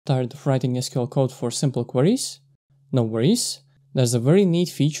Tired of writing SQL code for simple queries? No worries. There's a very neat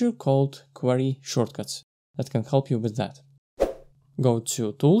feature called Query Shortcuts that can help you with that. Go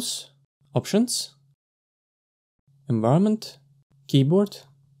to Tools, Options, Environment, Keyboard,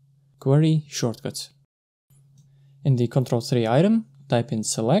 Query Shortcuts. In the Ctrl+3 item, type in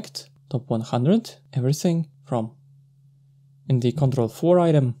Select, Top 100, Everything from. In the Ctrl+4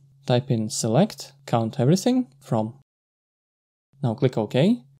 item, type in Select, Count Everything from. Now click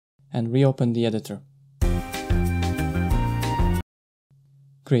OK and reopen the editor.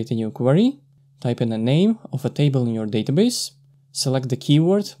 Create a new query, type in the name of a table in your database, select the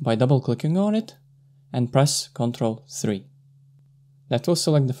keyword by double-clicking on it, and press Ctrl+3. That will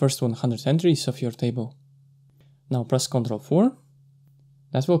select the first 100 entries of your table. Now press Ctrl+4.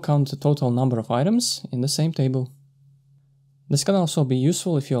 That will count the total number of items in the same table. This can also be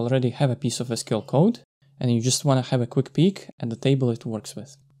useful if you already have a piece of SQL code and you just want to have a quick peek at the table it works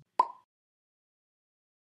with.